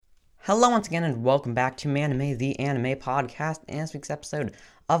Hello once again and welcome back to Manime, the anime podcast. And this week's episode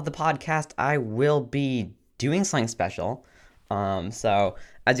of the podcast, I will be doing something special. So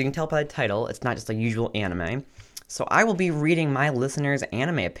as you can tell by the title, it's not just a usual anime. So I will be reading my listeners'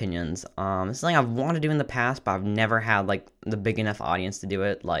 anime opinions. This is something I've wanted to do in the past, but I've never had like the big enough audience to do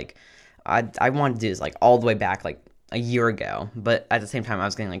it. Like I wanted to do this like all the way back like a year ago, but at the same time I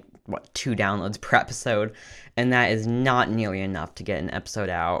was getting like 2 downloads per episode, and that is not nearly enough to get an episode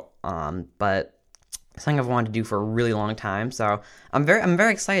out. But something I've wanted to do for a really long time, so I'm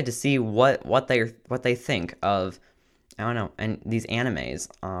very excited to see what they think of, I don't know, and these animes.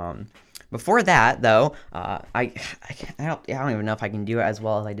 Before that though, I don't even know if I can do it as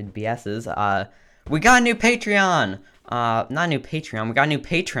well as I did BS's. We got a new Patreon. Not a new Patreon. We got a new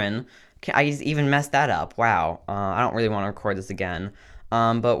patron. I even messed that up. Wow. I don't really want to record this again.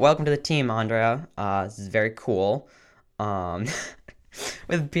 But welcome to the team, Andrea. This is very cool.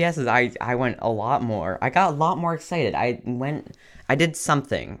 With PS's, I went a lot more. I got a lot more excited. I did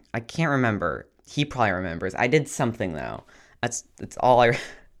something. I can't remember. He probably remembers. I did something though. That's all I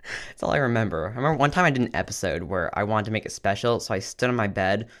remember. I remember one time I did an episode where I wanted to make it special, so I stood on my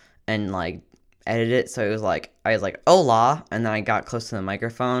bed and like edited it. So it was like I was like hola, and then I got close to the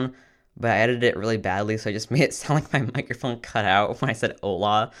microphone. But I edited it really badly, so I just made it sound like my microphone cut out when I said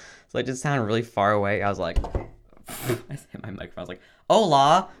hola. So it just sounded really far away. I was like, I hit my microphone. I was like,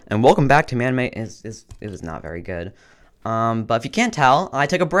 hola, and welcome back to Manime. It was not very good. But if you can't tell, I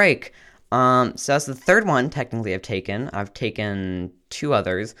took a break. So that's the third one technically I've taken. I've taken 2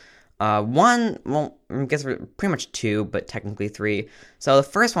 others. One, well, I guess pretty much 2, but technically 3. So the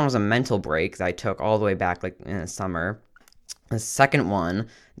first one was a mental break that I took all the way back like in the summer. The second one,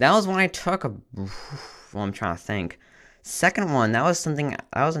 that was when I took well, I'm trying to think. Second one, that was something,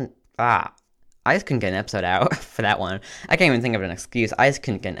 I just couldn't get an episode out for that one. I can't even think of an excuse. I just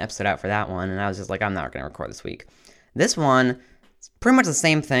couldn't get an episode out for that one, and I was just like, I'm not going to record this week. This one, it's pretty much the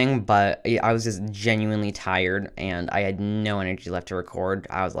same thing, but I was just genuinely tired, and I had no energy left to record.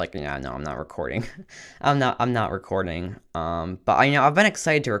 I was like, yeah, no, I'm not recording. I'm not recording. But I've been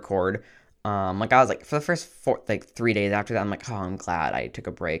excited to record. Like I was like, for the first 3 days after that, I'm like, oh, I'm glad I took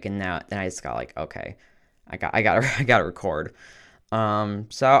a break, and then I just got like, okay, I gotta record.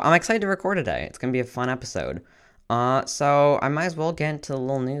 So I'm excited to record today. It's gonna be a fun episode. So I might as well get into the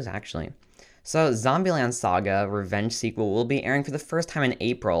little news actually. So Zombieland Saga Revenge sequel will be airing for the first time in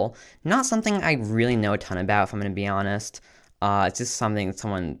April. Not something I really know a ton about, if I'm gonna be honest. It's just something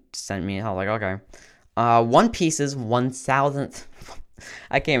someone sent me. I was like, okay. One Piece's 1000th.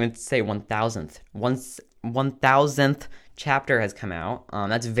 I can't even say 1000th chapter has come out.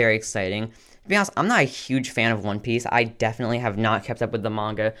 That's very exciting. To be honest, I'm not a huge fan of One Piece. I definitely have not kept up with the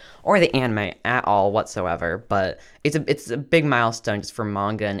manga or the anime at all whatsoever. But it's a big milestone just for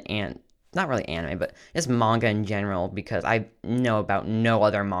manga and not really anime, but just manga in general, because I know about no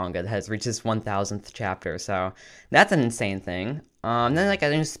other manga that has reached this 1000th chapter. So that's an insane thing. Then like a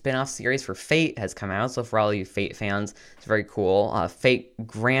new spin-off series for Fate has come out, so for all you Fate fans, it's very cool. Fate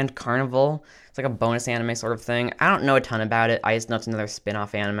Grand Carnival, it's like a bonus anime sort of thing. I don't know a ton about it. I just know it's another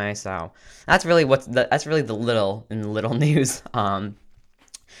spin-off anime, so that's really the little news. I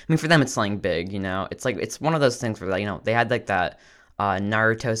mean, for them it's something big, It's like it's one of those things where they had like that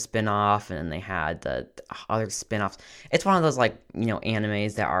Naruto spin-off, and then they had the other spin-offs. It's one of those like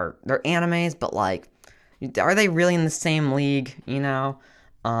animes they're animes, but like, are they really in the same league?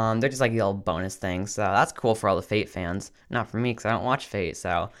 They're just like little bonus things. So that's cool for all the Fate fans. Not for me, because I don't watch Fate.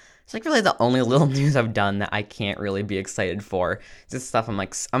 So it's like really the only little news I've done that I can't really be excited for. It's just stuff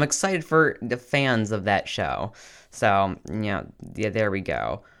I'm excited for the fans of that show. So yeah, there we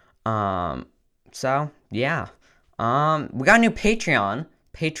go. So yeah, we got a new patron.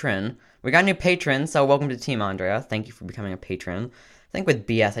 We got a new patron. So welcome to Team Andrea. Thank you for becoming a patron. I think with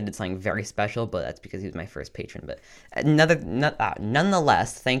BS I did something very special, but that's because he was my first patron. But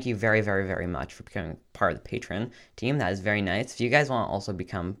nonetheless, thank you very, very, very much for becoming part of the patron team. That is very nice. If you guys want to also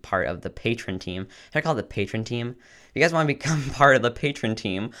become part of the patron team, should I call it the patron team? If you guys want to become part of the patron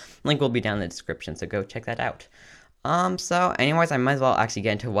team, link will be down in the description, so go check that out. So anyways, I might as well actually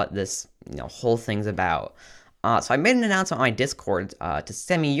get into what this whole thing's about. So I made an announcement on my Discord to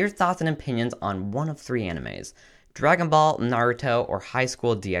send me your thoughts and opinions on one of 3 animes. Dragon Ball, Naruto, or High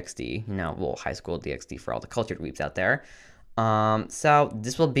School DxD. High School DxD for all the cultured weeps out there. So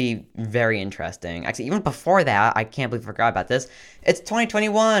this will be very interesting. Actually, even before that, I can't believe I forgot about this. It's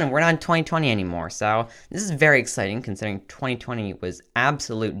 2021. We're not in 2020 anymore. So this is very exciting, considering 2020 was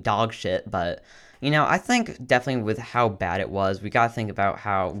absolute dog shit. But, I think definitely with how bad it was, we got to think about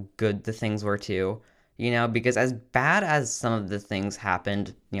how good the things were too. because as bad as some of the things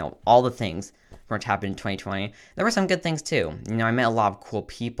happened, all the things which happened in 2020, there were some good things too. I met a lot of cool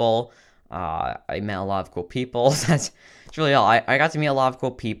people. That's really all. I got to meet a lot of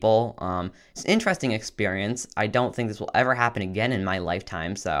cool people. It's an interesting experience. I don't think this will ever happen again in my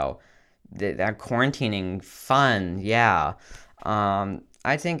lifetime. So, that quarantining, fun, yeah.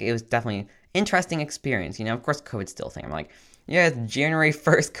 I think it was definitely interesting experience. Of course, COVID's still a thing. I'm like, yeah, it's January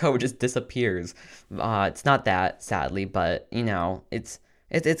 1st, COVID just disappears. It's not that, sadly, but it's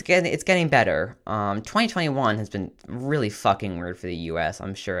getting better. 2021 has been really fucking weird for the U.S.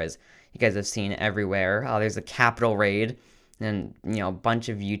 I'm sure, as you guys have seen everywhere. There's a Capitol raid, and a bunch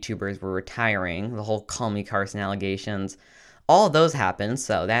of YouTubers were retiring. The whole Call Me Carson allegations, all of those happened.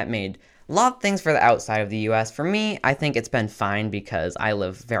 So that made a lot of things for the outside of the U.S. For me, I think it's been fine because I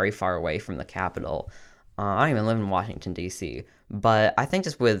live very far away from the Capitol. I don't even live in Washington, D.C. But I think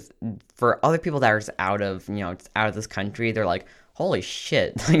for other people that are just out of this country, they're like, holy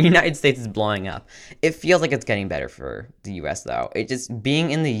shit, the United States is blowing up. It feels like it's getting better for the U.S., though. It just,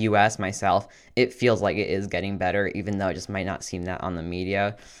 being in the U.S. myself, it feels like it is getting better, even though it just might not seem that on the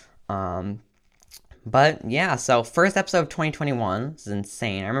media. But yeah, so first episode of 2021 is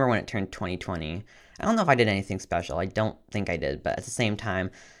insane. I remember when it turned 2020. I don't know if I did anything special. I don't think I did, but at the same time,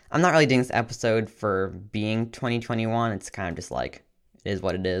 I'm not really doing this episode for being 2021. It's kind of just like, it is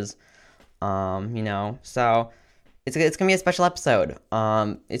what it is. So it's gonna be a special episode.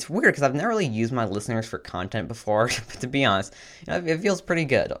 It's weird because I've never really used my listeners for content before, but to be honest, it feels pretty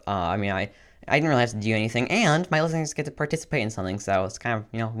good. I didn't really have to do anything, and my listeners get to participate in something, so it's kind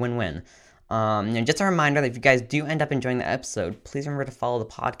of, win-win. Just a reminder that if you guys do end up enjoying the episode, please remember to follow the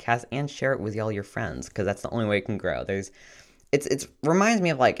podcast and share it with all your friends, because that's the only way it can grow. It reminds me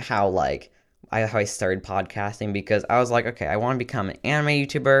of how I started podcasting, because I was like, okay, I want to become an anime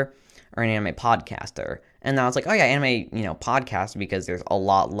YouTuber or an anime podcaster, and then I was like, oh yeah, anime podcast, because there's a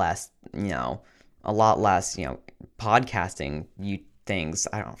lot less podcasting things.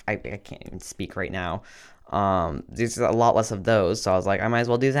 I can't even speak right now. There's a lot less of those, so I was like, I might as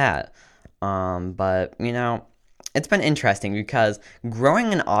well do that. But it's been interesting because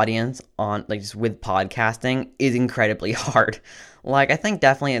growing an audience on just with podcasting is incredibly hard. I think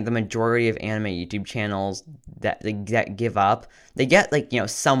definitely the majority of anime YouTube channels that give up, they get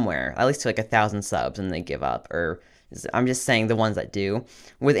somewhere at least to 1,000 subs and they give up. Or I'm just saying the ones that do.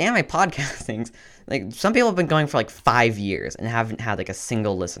 With anime podcastings, some people have been going for 5 years and haven't had a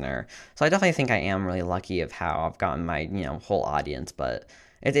single listener. So I definitely think I am really lucky of how I've gotten my whole audience, but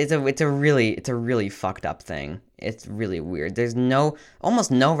it's a really fucked up thing. It's really weird. There's almost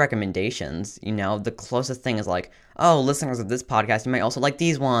no recommendations. The closest thing is listeners of this podcast, you might also like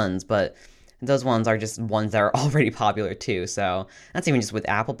these ones, but those ones are just ones that are already popular too. So that's even just with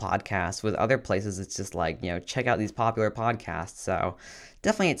Apple Podcasts. With other places, it's just check out these popular podcasts. So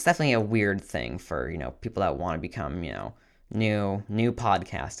it's definitely a weird thing for people that want to become new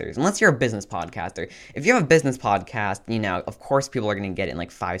podcasters, unless you're a business podcaster. If you have a business podcast, of course people are going to get it in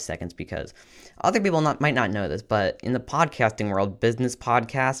 5 seconds, because other people might not know this, but in the podcasting world, business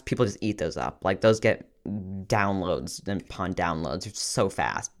podcasts, people just eat those up. Those get downloads upon downloads so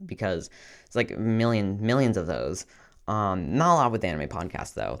fast, because it's millions of those. Not a lot with anime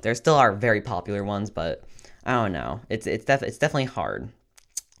podcasts though. There still are very popular ones, but I don't know. It's definitely hard.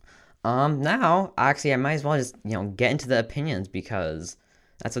 Now, actually, I might as well just, get into the opinions, because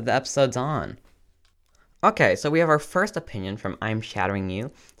that's what the episode's on. Okay, so we have our first opinion from I'm Shattering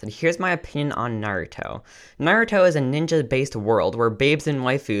You. So here's my opinion on Naruto. Naruto is a ninja-based world where babes and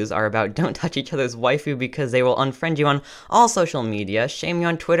waifus are about don't touch each other's waifu because they will unfriend you on all social media, shame you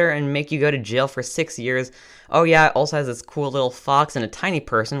on Twitter, and make you go to jail for 6 years. Oh yeah, it also has this cool little fox and a tiny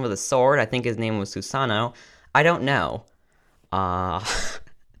person with a sword. I think his name was Susanoo. I don't know. I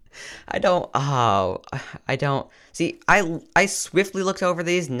don't see. I swiftly looked over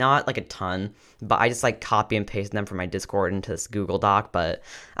these, not a ton, but I just copy and paste them from my Discord into this Google Doc. But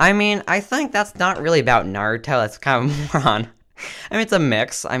I think that's not really about Naruto. That's kind of more on. It's a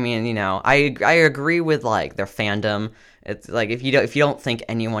mix. I agree with their fandom. It's if you don't think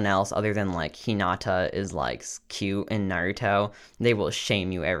anyone else other than Hinata is cute in Naruto, they will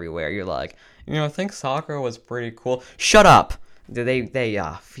shame you everywhere. You're I think Sakura was pretty cool. Shut up.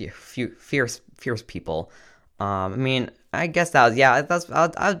 Fierce people. I guess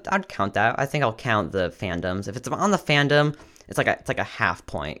I'd count that. I think I'll count the fandoms. If it's on the fandom, it's like a half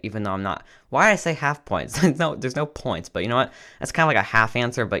point, even though I'm not. Why did I say half points? There's no points, but you know what? That's kind of a half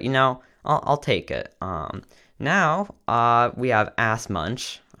answer, but I'll take it. Now, we have Ass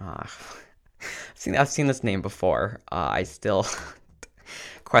Munch. I've seen this name before. I still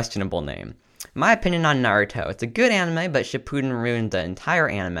questionable name. my opinion on Naruto. It's a good anime, but Shippuden ruined the entire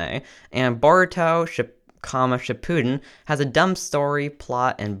anime. And Boruto, Shippuden has a dumb story,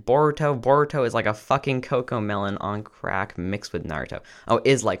 plot, and Boruto is like a fucking cocoa melon on crack mixed with Naruto. Oh,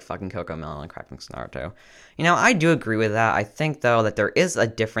 is like fucking cocoa melon on crack mixed with Naruto. I do agree with that. I think, though, that there is a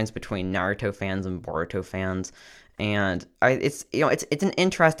difference between Naruto fans and Boruto fans. And it's an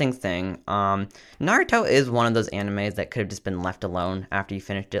interesting thing. Naruto is one of those animes that could have just been left alone after you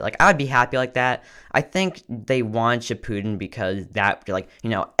finished it. Like, I would be happy like that. I think they wanted Shippuden because that, like,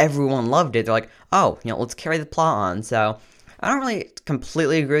 everyone loved it. They're like, oh, let's carry the plot on. So I don't really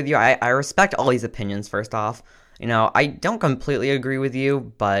completely agree with you. I respect all these opinions, first off. I don't completely agree with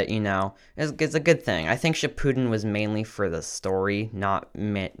you, but, it's a good thing. I think Shippuden was mainly for the story, not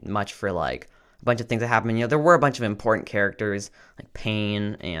much for, like, a bunch of things that happened. There were a bunch of important characters, like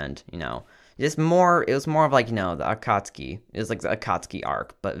Pain, and, it was more of like, the Akatsuki. It was like the Akatsuki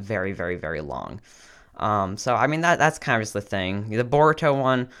arc, but very, very, very long. So, I mean, that's kind of just the thing. The Boruto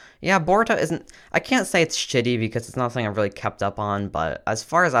one, yeah, Boruto isn't, I can't say it's shitty because it's not something I've really kept up on, but as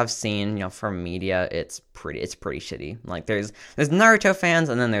far as I've seen, from media, it's pretty shitty. Like, there's Naruto fans,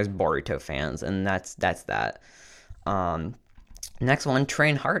 and then there's Boruto fans, and that's that. Next one,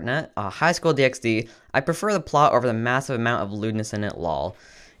 Train Heartnet, High School DxD. I prefer the plot over the massive amount of lewdness in it, lol.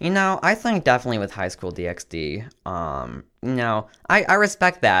 I think definitely with High School DxD, I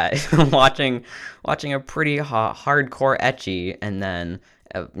respect that. watching a pretty hardcore ecchi and then,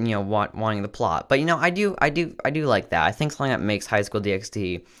 wanting the plot. But, I do like that. I think something that makes High School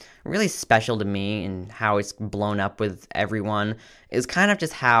DxD really special to me and how it's blown up with everyone is kind of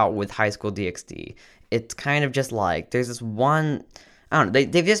just how with High School DxD. It's kind of just like, there's this one, I don't know,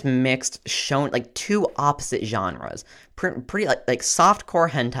 they've just shown like two opposite genres. Pretty like softcore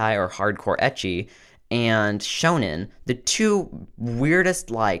hentai or hardcore ecchi and shonen, the two weirdest,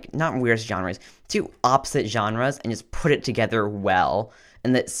 like, not weirdest genres, two opposite genres, and just put it together well,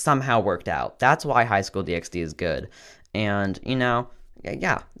 and that somehow worked out. That's why High School DxD is good. And,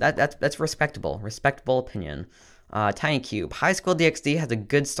 yeah, that's respectable opinion. Tiny Cube. High School DxD has a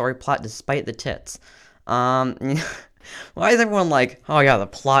good story plot despite the tits. Why is everyone like, oh yeah, the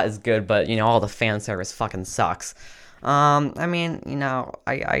plot is good, but, all the fan service fucking sucks? I mean,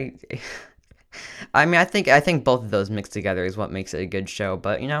 I think both of those mixed together is what makes it a good show,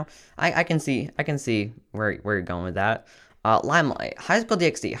 but, I can see where you're going with that. Limelight, High School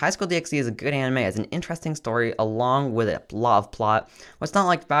DxD. High School DxD is a good anime, has an interesting story along with a lot of plot. What's not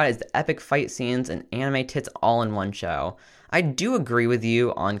liked about it is the epic fight scenes and anime tits all in one show. I do agree with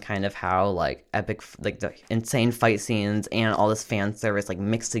you on kind of how, like, epic, like, the insane fight scenes and all this fan service, like,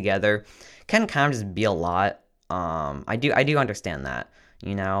 mixed together can kind of just be a lot. I do understand that,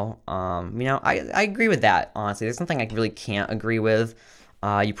 I agree with that, honestly. There's something I really can't agree with.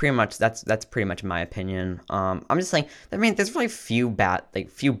 You pretty much, that's pretty much my opinion. I'm just saying, I mean, there's really few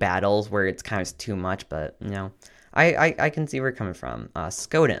battles where it's kind of too much, but, I can see where you're coming from.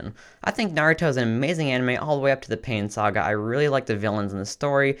 Skoden. I think Naruto is an amazing anime all the way up to the Pain Saga. I really like the villains in the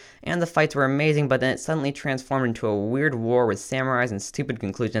story, and the fights were amazing, but then it suddenly transformed into a weird war with samurais and stupid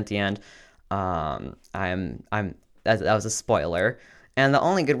conclusion at the end. That was a spoiler. And the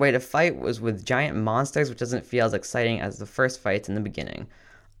only good way to fight was with giant monsters, which doesn't feel as exciting as the first fights in the beginning.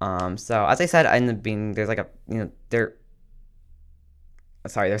 So as I said in the beginning, there's like a, there's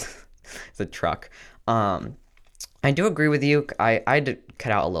a truck. I do agree with you. I had to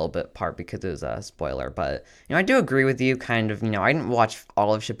cut out a little bit part because it was a spoiler, but, I do agree with you kind of, I didn't watch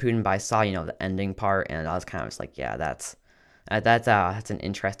all of Shippuden, but I saw, the ending part, and I was kind of just like, yeah, that's an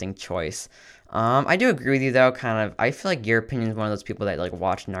interesting choice. I do agree with you, though, kind of. I feel like your opinion is one of those people that, like,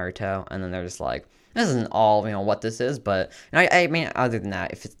 watch Naruto, and then they're just like, this isn't all, what this is, but, I mean, other than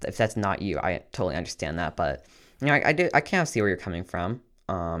that, if that's not you, I totally understand that, but, I kind of see where you're coming from.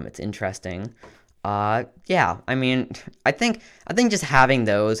 It's interesting. Yeah, I mean, I think just having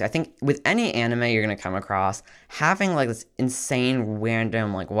those, I think with any anime you're gonna come across, having, like, this insane,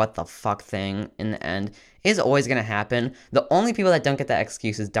 random, like, what the fuck thing in the end is always gonna happen. The only people that don't get that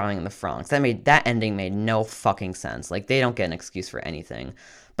excuse is Dying in the Franxx. That ending made no fucking sense. Like, they don't get an excuse for anything.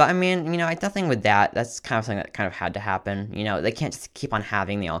 But, I mean, nothing with that. That's kind of something that kind of had to happen. They can't just keep on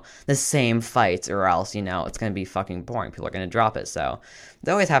having, the same fights, or else, it's going to be fucking boring. People are going to drop it. So,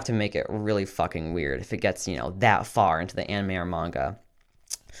 they always have to make it really fucking weird if it gets, that far into the anime or manga.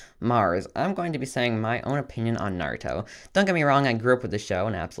 Mars, I'm going to be saying my own opinion on Naruto. Don't get me wrong, I grew up with the show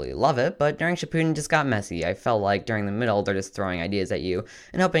and absolutely love it, but during Shippuden it just got messy. I felt like during the middle they're just throwing ideas at you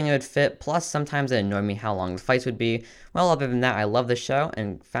and hoping it would fit, plus sometimes it annoyed me how long the fights would be. Well, other than that, I love the show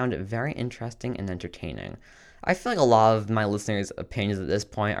and found it very interesting and entertaining. I feel like a lot of my listeners' opinions at this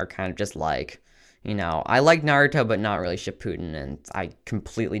point are kind of just like, I like Naruto, but not really Shippuden, and I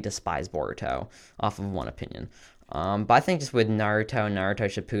completely despise Boruto off of one opinion. But I think just with Naruto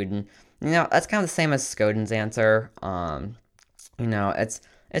Shippuden, that's kind of the same as Skoden's answer.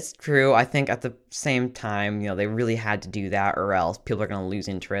 It's true. I think at the same time, they really had to do that, or else people are gonna lose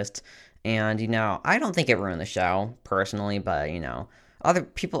interest. And I don't think it ruined the show personally, but other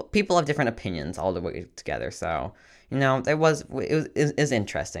people have different opinions all the way together. So it was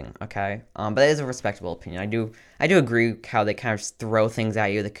interesting. Okay, but it is a respectable opinion. I do agree how they kind of just throw things at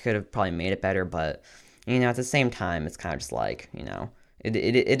you that could have probably made it better, but at the same time, it's kind of just like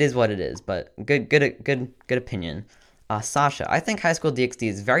it is what it is. But good opinion. Sasha, I think High School DxD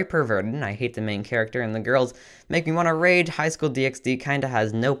is very perverted, and I hate the main character, and the girls make me want to rage. High School DxD kinda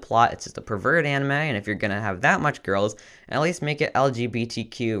has no plot, it's just a perverted anime, and if you're gonna have that much girls, at least make it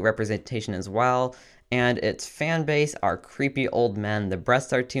LGBTQ representation as well. And its fan base are creepy old men, the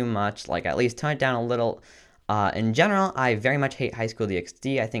breasts are too much, like at least tone it down a little. In general, I very much hate High School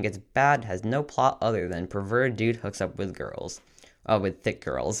DxD. I think it's bad, has no plot other than perverted dude hooks up with girls. Oh, with thick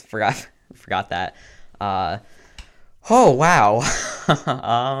girls. Forgot that. Oh wow.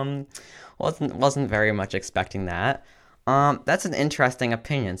 Wasn't very much expecting that. That's an interesting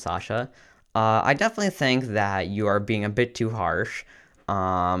opinion, Sasha. I definitely think that you are being a bit too harsh.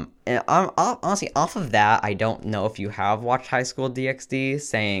 And honestly, off of that, I don't know if you have watched High School DxD.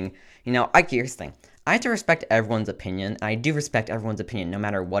 Saying, here's the thing. I have to respect everyone's opinion, and I do respect everyone's opinion, no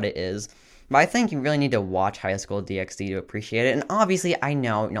matter what it is. But I think you really need to watch High School DxD to appreciate it. And obviously, I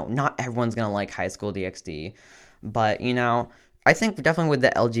know, not everyone's gonna like High School DxD. But, I think definitely with the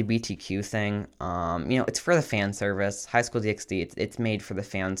LGBTQ thing, it's for the fan service. High School DxD, it's made for the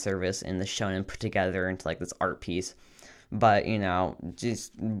fan service, and the shonen put together into like this art piece. But,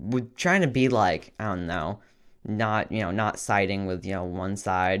 just with trying to be like, I don't know, not siding with, one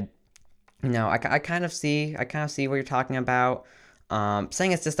side. I kind of see what you're talking about.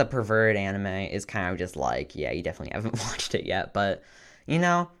 Saying it's just a perverted anime is kind of just like, yeah, you definitely haven't watched it yet, but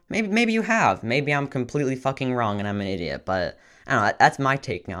maybe you have. Maybe I'm completely fucking wrong and I'm an idiot, but I don't know. That's my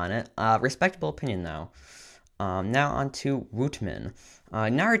take on it. Respectable opinion though. Now on to Wootman.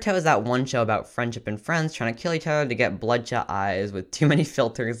 Naruto is that one show about friendship and friends trying to kill each other to get bloodshot eyes with too many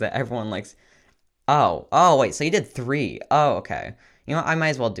filters that everyone likes. Wait, so you did 3. Oh, okay. I might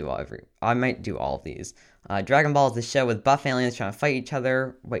as well do I might do all of these. Dragon Ball is the show with buff aliens trying to fight each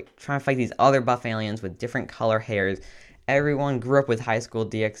other. Trying to fight these other buff aliens with different color hairs. Everyone grew up with High School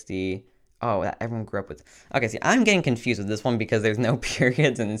DxD. Oh, that everyone grew up with. Okay, see, I'm getting confused with this one because there's no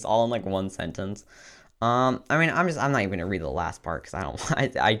periods and it's all in like one sentence. I'm not even gonna read the last part because I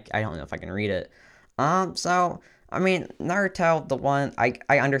don't know if I can read it. Naruto, the one,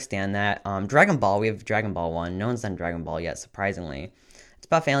 I understand that. Dragon Ball, we have Dragon Ball 1. No one's done Dragon Ball yet, surprisingly. It's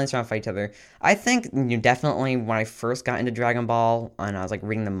about families trying to fight each other. I think definitely when I first got into Dragon Ball and I was like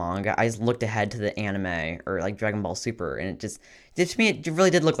reading the manga, I just looked ahead to the anime or like Dragon Ball Super, and to me, it really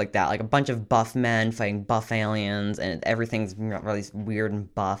did look like that. Like a bunch of buff men fighting buff aliens, and everything's really weird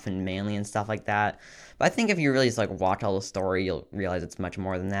and buff and manly and stuff like that. But I think if you really just like watch all the story, you'll realize it's much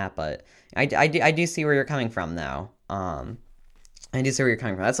more than that. But I do see where you're coming from now. I do see where you're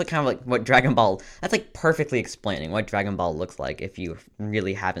coming from. That's like kind of like what Dragon Ball. That's like perfectly explaining what Dragon Ball looks like if you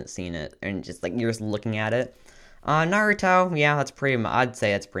really haven't seen it and just like you're just looking at it. Naruto, yeah, I'd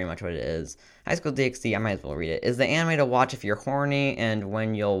say that's pretty much what it is. High School DxD, I might as well read it. Is the anime to watch if you're horny, and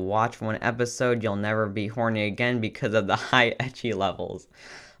when you'll watch one episode, you'll never be horny again because of the high ecchi levels.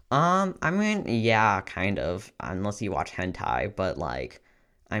 Yeah, kind of, unless you watch hentai, but like,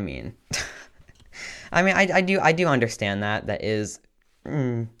 I mean, I do understand that. That is,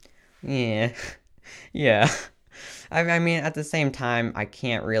 yeah, yeah. At the same time, I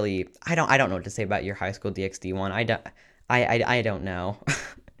can't really. I don't know what to say about your High School DxD one. I don't know.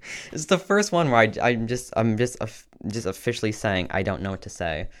 It's the first one where I'm just officially saying I don't know what to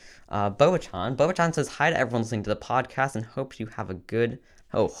say. Boachan says hi to everyone listening to the podcast and hopes you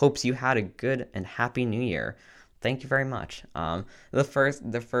had a good and happy New Year. Thank you very much. The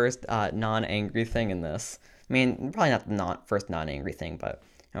first non-angry thing in this. Probably not the first non-angry thing, but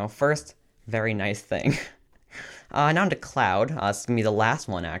first very nice thing. Now to Cloud. This is going to be the last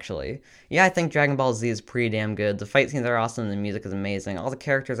one, actually. Yeah, I think Dragon Ball Z is pretty damn good. The fight scenes are awesome, the music is amazing, all the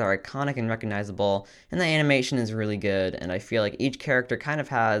characters are iconic and recognizable, and the animation is really good, and I feel like each character kind of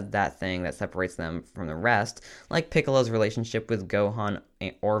has that thing that separates them from the rest, like Piccolo's relationship with Gohan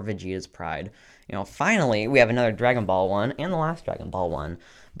or Vegeta's pride. Finally, we have another Dragon Ball one, and the last Dragon Ball one.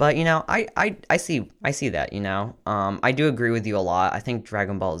 But I see that. I do agree with you a lot. I think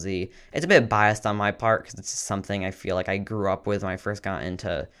Dragon Ball Z. It's a bit biased on my part because it's just something I feel like I grew up with when I first got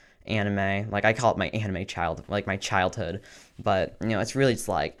into anime. Like I call it my anime child, like my childhood. But it's really just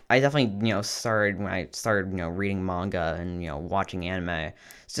like I definitely started when I started reading manga and watching anime.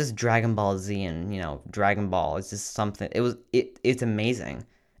 It's just Dragon Ball Z and Dragon Ball. It's just something. It's amazing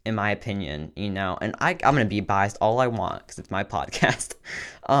in my opinion, and I'm gonna be biased all I want because it's my podcast.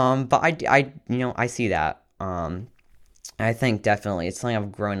 But I see that. I think definitely it's something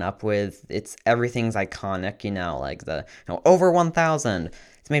I've grown up with. It's everything's iconic, like the over 1,000.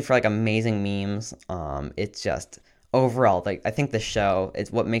 It's made for like amazing memes. It's just overall like I think the show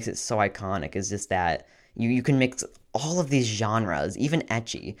is what makes it so iconic is just that you can mix all of these genres, even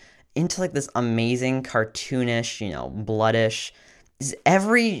ecchi, into like this amazing cartoonish, bloodish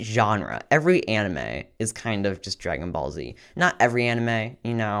every genre, every anime is kind of just Dragon Ball Z. Not every anime,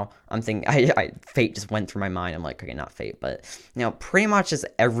 I'm thinking, Fate just went through my mind. I'm like, okay, not Fate, but, pretty much just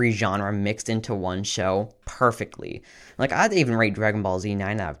every genre mixed into one show perfectly. Like, I'd even rate Dragon Ball Z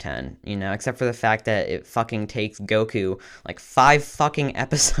 9 out of 10, except for the fact that it fucking takes Goku, like, 5 fucking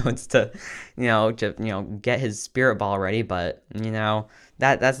episodes to get his spirit ball ready, but,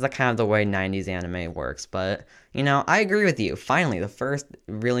 that's the kind of the way 90s anime works, but, I agree with you. Finally, the first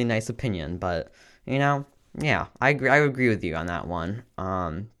really nice opinion, but, yeah, I agree with you on that one.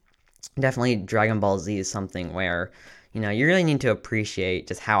 Definitely Dragon Ball Z is something where, you really need to appreciate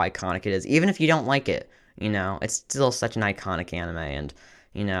just how iconic it is, even if you don't like it, it's still such an iconic anime, and,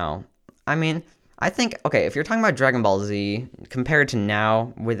 I mean, I think, okay, if you're talking about Dragon Ball Z, compared to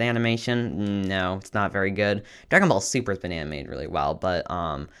now with animation, no, it's not very good. Dragon Ball Super has been animated really well, but,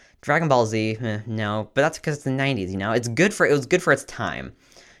 Dragon Ball Z, no, but that's because it's the 90s, it was good for its time.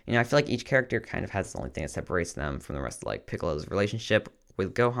 I feel like each character kind of has the only thing that separates them from the rest of, like, Piccolo's relationship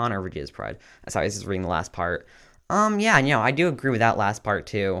with Gohan or Vegeta's pride. Sorry, this is reading the last part. Yeah, I do agree with that last part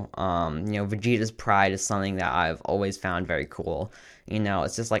too. Vegeta's pride is something that I've always found very cool.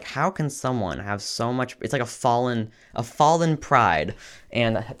 It's just like how can someone have so much? It's like a fallen pride,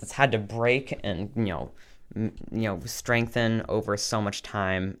 and it's had to break and strengthen over so much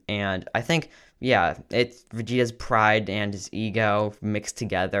time. And I think yeah, it's Vegeta's pride and his ego mixed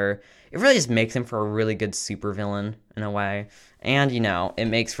together. It really just makes him for a really good supervillain in a way, and it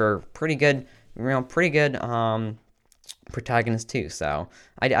makes for pretty good protagonist too. So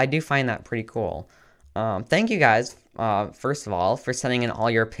I do find that pretty cool. Thank you guys, first of all, for sending in all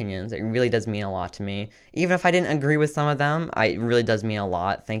your opinions. It really does mean a lot to me. Even if I didn't agree with some of them, it really does mean a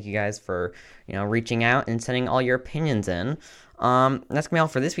lot. Thank you guys for, reaching out and sending all your opinions in. That's going to be all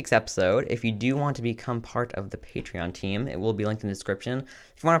for this week's episode. If you do want to become part of the Patreon team, it will be linked in the description.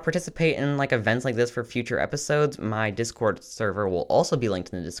 If you want to participate in like events like this for future episodes, my Discord server will also be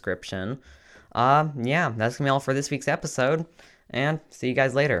linked in the description. Yeah, that's going to be all for this week's episode, and see you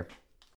guys later.